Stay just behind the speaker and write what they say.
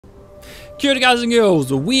Kia ora guys and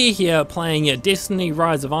girls, we're here playing Destiny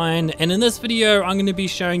Rise of Iron, and in this video I'm going to be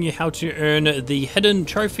showing you how to earn the hidden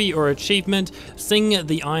trophy or achievement, Sing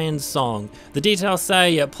the Iron Song. The details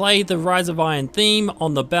say play the Rise of Iron theme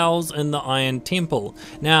on the bells in the Iron Temple.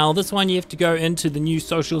 Now this one you have to go into the new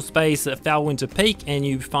social space at Falwinter Peak and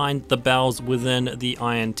you find the bells within the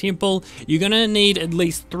Iron Temple. You're going to need at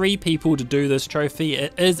least 3 people to do this trophy.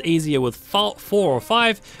 It is easier with 4 or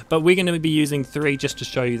 5, but we're going to be using 3 just to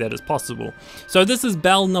show you that it's possible. So this is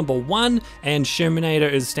bell number 1 and Shermanator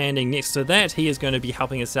is standing next to that. He is going to be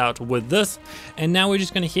helping us out with this, and now we're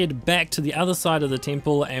just going to head back to the other side of the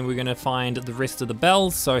temple and we're going to find the rest of the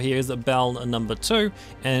bells. So here's a bell number 2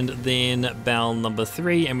 and then bell number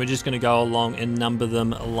 3, and we're just going to go along and number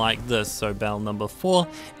them like this. So bell number 4,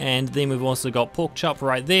 and then we've also got Porkchop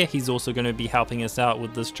right there. He's also going to be helping us out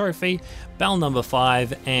with this trophy. Bell number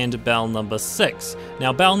 5 and bell number 6.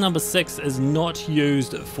 Now bell number 6 is not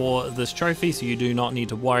used for this trophy, so you do not need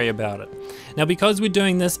to worry about it. Now because we're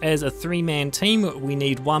doing this as a 3-man team, we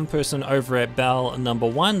need 1 person over at bell number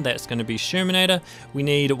 1, that's going to be Shermanator. We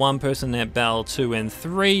need 1 person at bell 2 and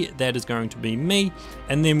 3, that is going to be me,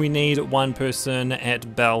 and then we need 1 person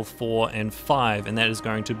at bell 4 and 5, and that is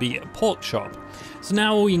going to be Porkchop. So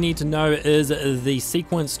now all you need to know is the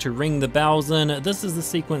sequence to ring the bells in. This is the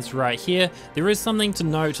sequence right here. There is something to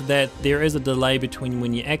note that there is a delay between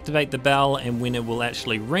when you activate the bell and when it will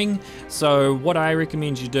actually ring. So what I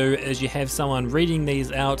recommend you do is you have someone reading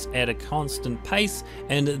these out at a constant pace,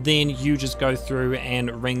 and then you just go through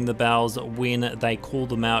and ring the bells when they call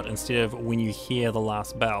them out instead of when you hear the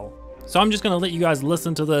last bell. So I'm just going to let you guys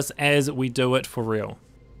listen to this as we do it for real.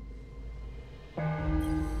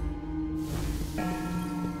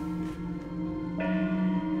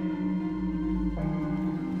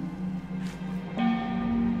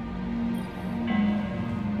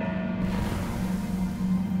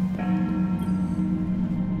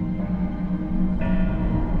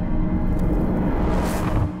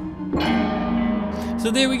 So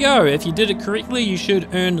there we go. If you did it correctly, you should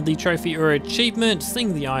earn the trophy or achievement,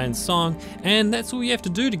 Sing the Iron Song, and that's all you have to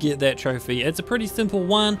do to get that trophy. It's a pretty simple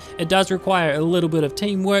one. It does require a little bit of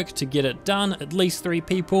teamwork to get it done, at least 3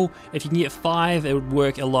 people. If you can get 5, it would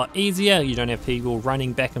work a lot easier. You don't have people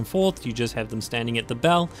running back and forth, you just have them standing at the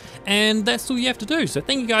bell, and that's all you have to do. So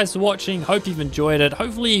thank you guys for watching, hope you've enjoyed it.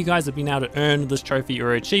 Hopefully you guys have been able to earn this trophy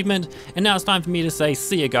or achievement, and now it's time for me to say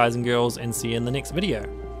see you guys and girls, and see you in the next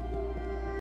video.